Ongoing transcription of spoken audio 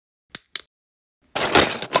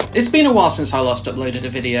It's been a while since I last uploaded a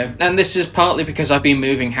video, and this is partly because I've been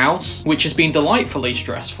moving house, which has been delightfully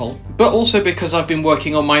stressful, but also because I've been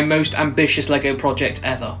working on my most ambitious LEGO project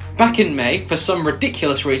ever. Back in May, for some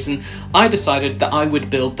ridiculous reason, I decided that I would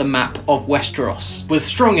build the map of Westeros, with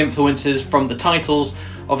strong influences from the titles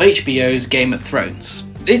of HBO's Game of Thrones.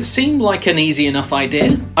 It seemed like an easy enough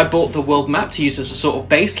idea. I bought the world map to use as a sort of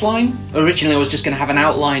baseline. Originally I was just going to have an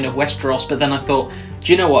outline of Westeros, but then I thought,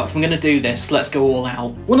 do you know what, if I'm going to do this, let's go all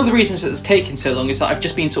out. One of the reasons that it's taken so long is that I've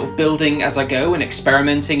just been sort of building as I go and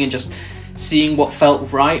experimenting and just seeing what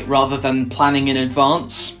felt right rather than planning in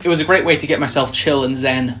advance. It was a great way to get myself chill and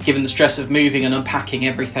zen, given the stress of moving and unpacking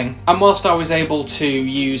everything. And whilst I was able to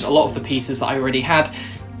use a lot of the pieces that I already had,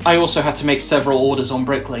 I also had to make several orders on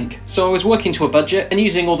Bricklink. So I was working to a budget and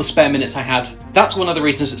using all the spare minutes I had. That's one of the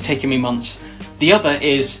reasons it's taken me months. The other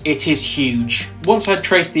is, it is huge. Once I'd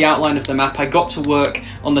traced the outline of the map, I got to work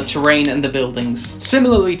on the terrain and the buildings.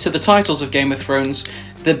 Similarly to the titles of Game of Thrones,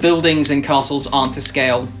 the buildings and castles aren't to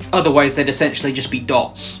scale, otherwise they'd essentially just be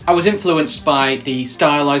dots. I was influenced by the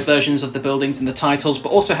stylized versions of the buildings in the titles, but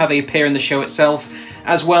also how they appear in the show itself,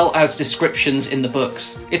 as well as descriptions in the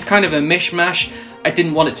books. It's kind of a mishmash. I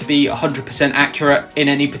didn't want it to be 100% accurate in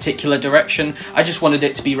any particular direction, I just wanted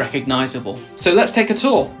it to be recognisable. So let's take a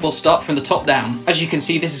tour. We'll start from the top down. As you can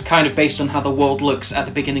see, this is kind of based on how the world looks at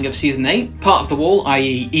the beginning of Season 8. Part of the wall,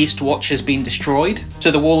 i.e. East Watch, has been destroyed,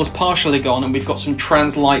 so the wall is partially gone and we've got some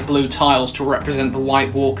trans light blue tiles to represent the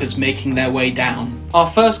White Walkers making their way down. Our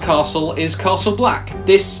first castle is Castle Black.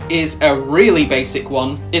 This is a really basic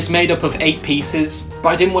one. It's made up of 8 pieces, but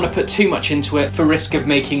I didn't want to put too much into it for risk of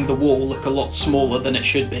making the wall look a lot smaller than it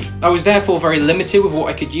should be. I was therefore very limited with what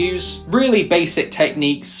I could use. Really basic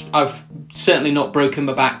techniques. I've certainly not broken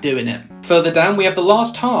my back doing it. Further down we have the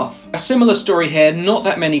Last Hearth. A similar story here, not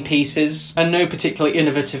that many pieces and no particularly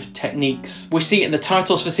innovative techniques. We see it in the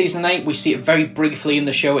titles for Season 8, we see it very briefly in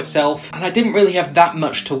the show itself, and I didn't really have that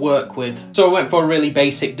much to work with, so I went for a really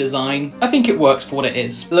basic design. I think it works for what it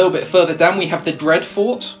is. A little bit further down we have the Dread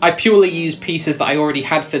Fort. I purely used pieces that I already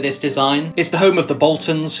had for this design. It's the home of the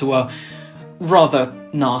Boltons, who are rather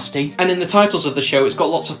nasty. And in the titles of the show, it's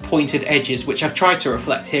got lots of pointed edges, which I've tried to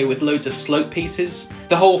reflect here with loads of slope pieces.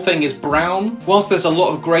 The whole thing is brown. Whilst there's a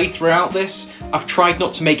lot of grey throughout this, I've tried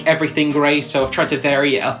not to make everything grey, so I've tried to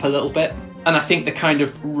vary it up a little bit. And I think the kind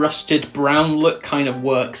of rusted brown look kind of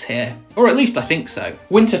works here. Or at least I think so.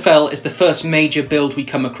 Winterfell is the first major build we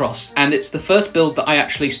come across, and it's the first build that I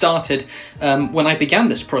actually started when I began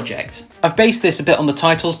this project. I've based this a bit on the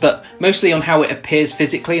titles, but mostly on how it appears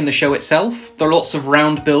physically in the show itself. There are lots of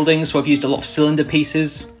round buildings, so I've used a lot of cylinder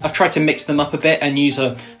pieces. I've tried to mix them up a bit and use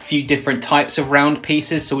a few different types of round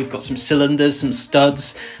pieces, so we've got some cylinders, some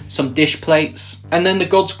studs, some dish plates. And then the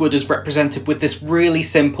Godswood is represented with this really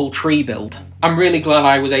simple tree build. I'm really glad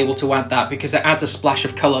I was able to add that because it adds a splash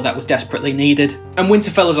of colour that was desperately needed. And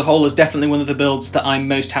Winterfell as a whole is definitely one of the builds that I'm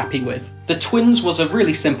most happy with. The Twins was a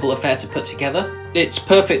really simple affair to put together. It's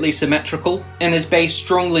perfectly symmetrical and is based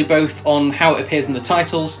strongly both on how it appears in the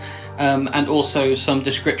titles and also some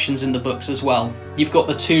descriptions in the books as well. You've got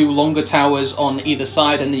the 2 longer towers on either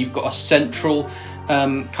side, and then you've got a central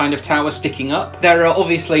kind of tower sticking up. There are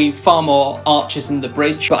obviously far more arches in the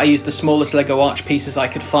bridge, but I used the smallest Lego arch pieces I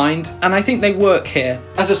could find, and I think they work here.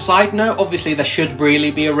 As a side note, obviously there should really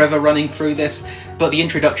be a river running through this, but the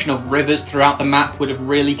introduction of rivers throughout the map would have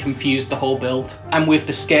really confused the whole build. And with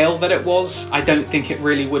the scale that it was, I don't think it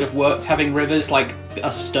really would have worked having rivers like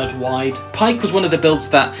a stud wide. Pike was one of the builds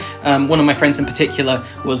that one of my friends in particular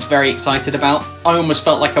was very excited about. I almost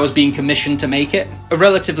felt like I was being commissioned to make it. A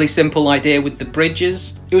relatively simple idea with the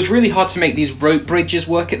bridges. It was really hard to make these rope bridges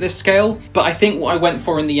work at this scale, but I think what I went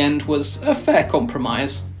for in the end was a fair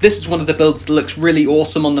compromise. This is one of the builds that looks really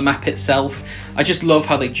awesome on the map itself. I just love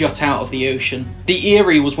how they jut out of the ocean. The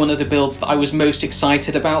Eyrie was one of the builds that I was most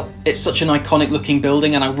excited about. It's such an iconic looking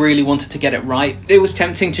building and I really wanted to get it right. It was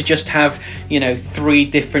tempting to just have, you know, 3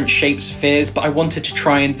 different shaped spheres, but I wanted to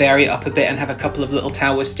try and vary it up a bit and have a couple of little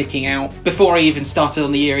towers sticking out. Before I even started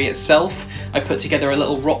on the Eyrie itself, I put together a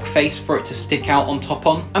little rock face for it to stick out on top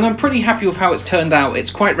on, and I'm pretty happy with how it's turned out.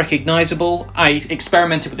 It's quite recognisable. I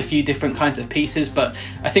experimented with a few different kinds of pieces, but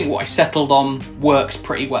I think what I settled on works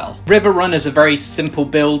pretty well. River Run is a very simple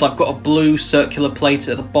build. I've got a blue circular plate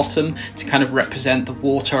at the bottom to kind of represent the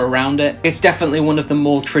water around it. It's definitely one of the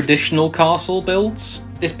more traditional castle builds.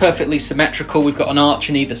 It's perfectly symmetrical. We've got an arch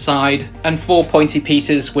on either side and 4 pointy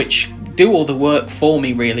pieces which do all the work for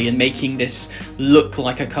me really in making this look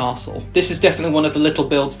like a castle. This is definitely one of the little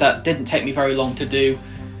builds that didn't take me very long to do.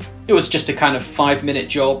 It was just a kind of 5-minute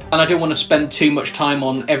job, and I didn't want to spend too much time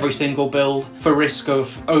on every single build for risk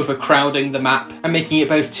of overcrowding the map and making it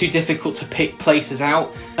both too difficult to pick places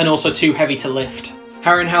out and also too heavy to lift.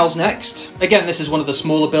 Harrenhal's next. Again, this is one of the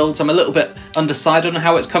smaller builds. I'm a little bit undecided on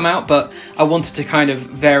how it's come out, but I wanted to kind of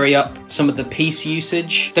vary up some of the piece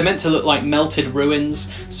usage. They're meant to look like melted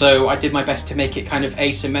ruins, so I did my best to make it kind of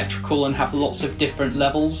asymmetrical and have lots of different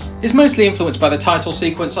levels. It's mostly influenced by the title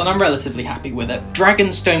sequence, and I'm relatively happy with it.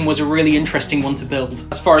 Dragonstone was a really interesting one to build.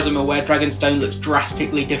 As far as I'm aware, Dragonstone looks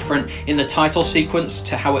drastically different in the title sequence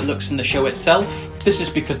to how it looks in the show itself. This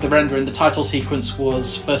is because the render in the title sequence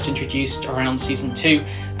was first introduced around season 2,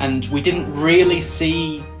 and we didn't really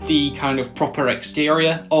see the kind of proper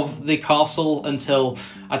exterior of the castle until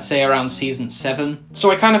I'd say around season 7.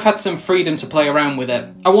 So I kind of had some freedom to play around with it.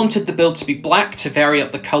 I wanted the build to be black to vary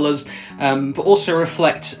up the colours, but also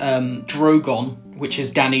reflect Drogon, which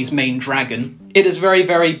is Dany's main dragon. It is very,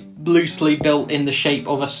 very loosely built in the shape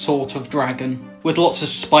of a sort of dragon, with lots of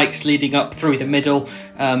spikes leading up through the middle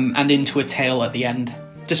and into a tail at the end.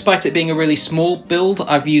 Despite it being a really small build,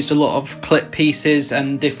 I've used a lot of clip pieces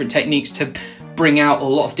and different techniques to bring out a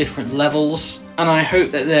lot of different levels, and I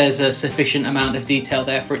hope that there's a sufficient amount of detail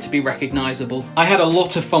there for it to be recognisable. I had a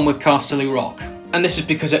lot of fun with Casterly Rock, and this is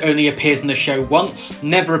because it only appears in the show once,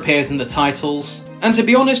 never appears in the titles, and to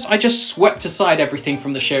be honest, I just swept aside everything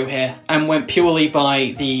from the show here and went purely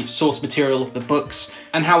by the source material of the books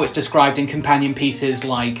and how it's described in companion pieces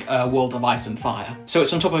like World of Ice and Fire. So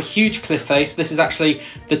it's on top of a huge cliff face. This is actually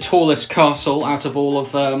the tallest castle out of all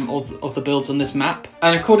of the builds on this map,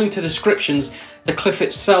 and according to descriptions, the cliff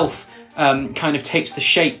itself kind of takes the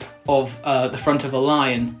shape of the front of a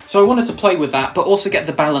lion. So I wanted to play with that, but also get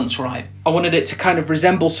the balance right. I wanted it to kind of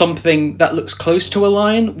resemble something that looks close to a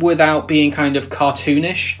lion without being kind of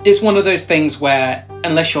cartoonish. It's one of those things where,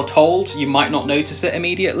 unless you're told, you might not notice it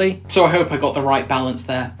immediately. So I hope I got the right balance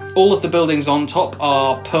there. All of the buildings on top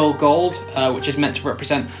are pearl gold, which is meant to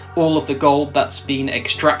represent all of the gold that's been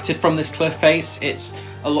extracted from this cliff face. It's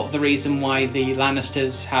a lot of the reason why the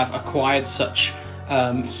Lannisters have acquired such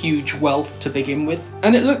huge wealth to begin with,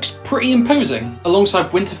 and it looks pretty imposing. Alongside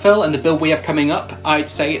Winterfell and the build we have coming up, I'd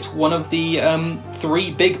say it's one of the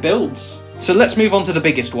 3 big builds. So let's move on to the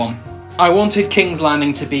biggest one. I wanted King's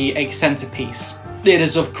Landing to be a centerpiece. It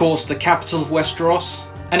is of course the capital of Westeros,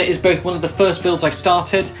 and it is both one of the first builds I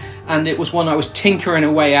started, and it was one I was tinkering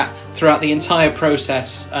away at throughout the entire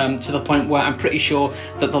process, to the point where I'm pretty sure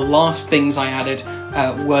that the last things I added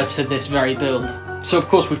were to this very build. So of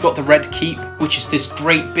course we've got the Red Keep, which is this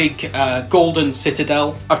great big golden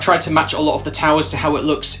citadel. I've tried to match a lot of the towers to how it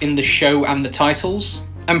looks in the show and the titles,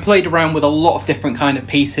 and played around with a lot of different kind of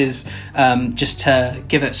pieces just to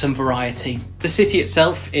give it some variety. The city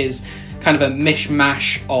itself is kind of a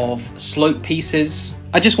mishmash of slope pieces.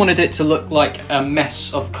 I just wanted it to look like a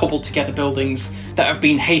mess of cobbled together buildings that have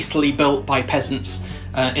been hastily built by peasants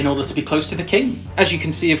in order to be close to the king. As you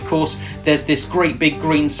can see, of course, there's this great big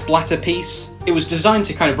green splatter piece. It was designed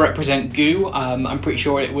to kind of represent goo. I'm pretty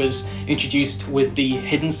sure it was introduced with the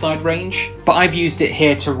Hidden Side range, but I've used it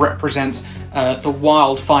here to represent the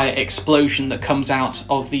wildfire explosion that comes out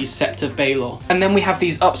of the Sept of Baelor. And then we have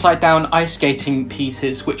these upside down ice skating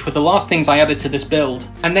pieces, which were the last things I added to this build,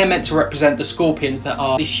 and they're meant to represent the scorpions that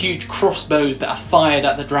are these huge crossbows that are fired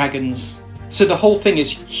at the dragons. So the whole thing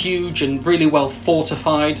is huge and really well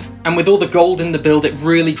fortified, and with all the gold in the build it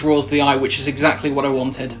really draws the eye, which is exactly what I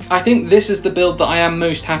wanted. I think this is the build that I am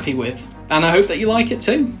most happy with, and I hope that you like it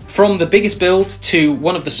too. From the biggest build to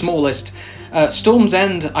one of the smallest, Storm's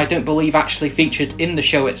End I don't believe actually featured in the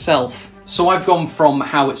show itself. So I've gone from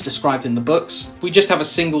how it's described in the books. We just have a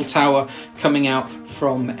single tower coming out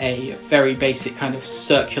from a very basic kind of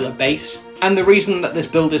circular base. And the reason that this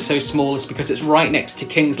build is so small is because it's right next to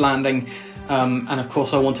King's Landing, and of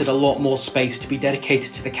course I wanted a lot more space to be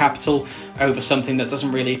dedicated to the capital over something that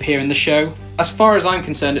doesn't really appear in the show. As far as I'm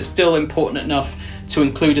concerned, it's still important enough to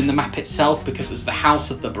include in the map itself because it's the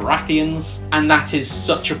house of the Baratheons, and that is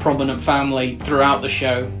such a prominent family throughout the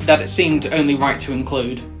show that it seemed only right to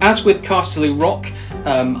include. As with Casterly Rock,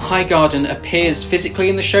 Highgarden appears physically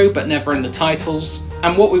in the show but never in the titles,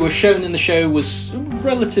 and what we were shown in the show was a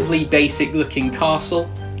relatively basic looking castle,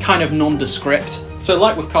 kind of nondescript. So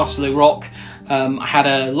like with Casterly Rock, I had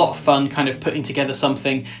a lot of fun kind of putting together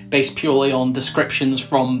something based purely on descriptions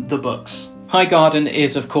from the books. Highgarden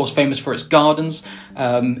is of course famous for its gardens.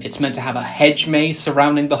 It's meant to have a hedge maze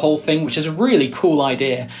surrounding the whole thing, which is a really cool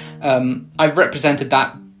idea. I've represented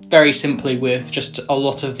that very simply with just a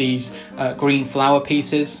lot of these green flower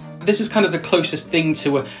pieces. This is kind of the closest thing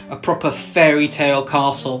to a proper fairy tale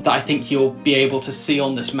castle that I think you'll be able to see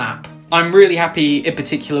on this map. I'm really happy in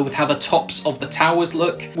particular with how the tops of the towers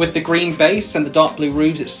look. With the green base and the dark blue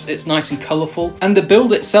roofs, it's nice and colourful. And the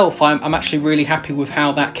build itself, I'm actually really happy with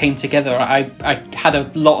how that came together. I had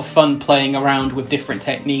a lot of fun playing around with different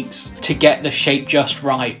techniques to get the shape just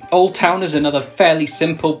right. Old Town is another fairly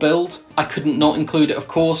simple build. I couldn't not include it, of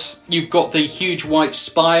course. You've got the huge white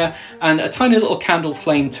spire and a tiny little candle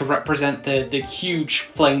flame to represent the huge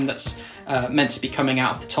flame that's meant to be coming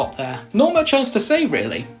out of the top there. Not much else to say,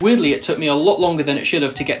 really. Weirdly, it took me a lot longer than it should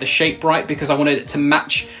have to get the shape right because I wanted it to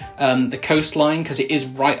match the coastline because it is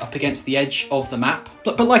right up against the edge of the map.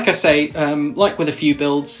 But like I say, like with a few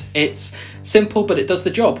builds, it's simple, but it does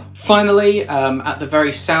the job. Finally, at the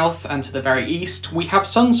very south and to the very east, we have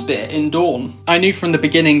Sunspear in Dawn. I knew from the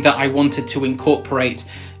beginning that I wanted to incorporate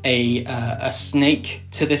a snake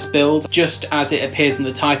to this build. Just as it appears in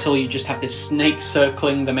the title, you just have this snake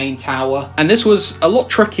circling the main tower. And this was a lot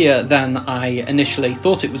trickier than I initially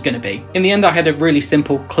thought it was going to be. In the end, I had a really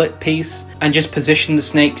simple clip piece and just positioned the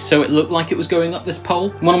snake so it looked like it was going up this pole.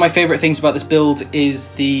 One of my favourite things about this build is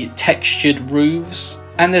the textured roofs.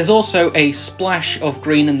 And there's also a splash of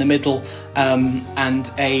green in the middle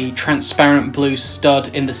and a transparent blue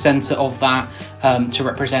stud in the centre of that to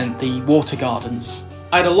represent the water gardens.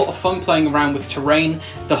 I had a lot of fun playing around with terrain.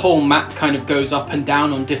 The whole map kind of goes up and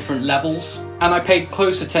down on different levels. And I paid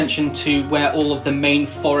close attention to where all of the main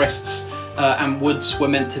forests and woods were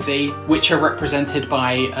meant to be, which are represented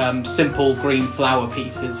by simple green flower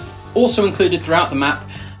pieces. Also included throughout the map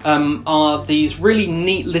are these really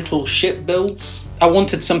neat little ship builds. I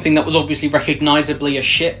wanted something that was obviously recognisably a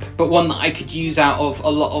ship, but one that I could use out of a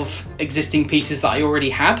lot of existing pieces that I already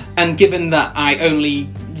had. And given that I only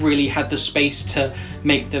really had the space to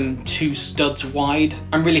make them 2 studs wide,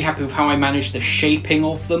 I'm really happy with how I managed the shaping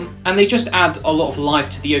of them. And they just add a lot of life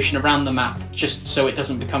to the ocean around the map, just so it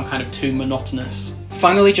doesn't become kind of too monotonous.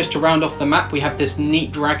 Finally, just to round off the map, we have this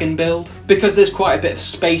neat dragon build. Because there's quite a bit of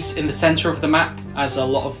space in the centre of the map, as a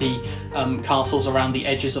lot of the castles around the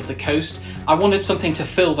edges of the coast, I wanted something to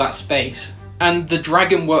fill that space. And the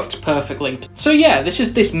dragon worked perfectly. So yeah, this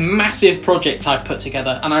is this massive project I've put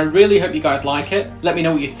together, and I really hope you guys like it. Let me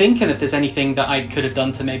know what you think and if there's anything that I could have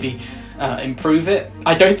done to maybe improve it.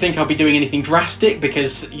 I don't think I'll be doing anything drastic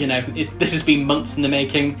because, you know, this has been months in the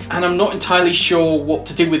making, and I'm not entirely sure what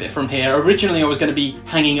to do with it from here. Originally I was going to be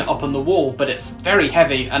hanging it up on the wall, but it's very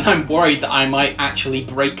heavy and I'm worried that I might actually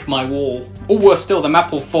break my wall. Or worse still, the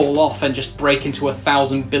map will fall off and just break into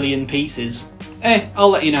 1,000 billion pieces. I'll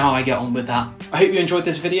let you know how I get on with that. I hope you enjoyed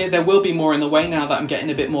this video. There will be more in the way now that I'm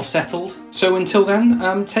getting a bit more settled. So until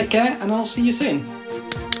then, take care and I'll see you soon.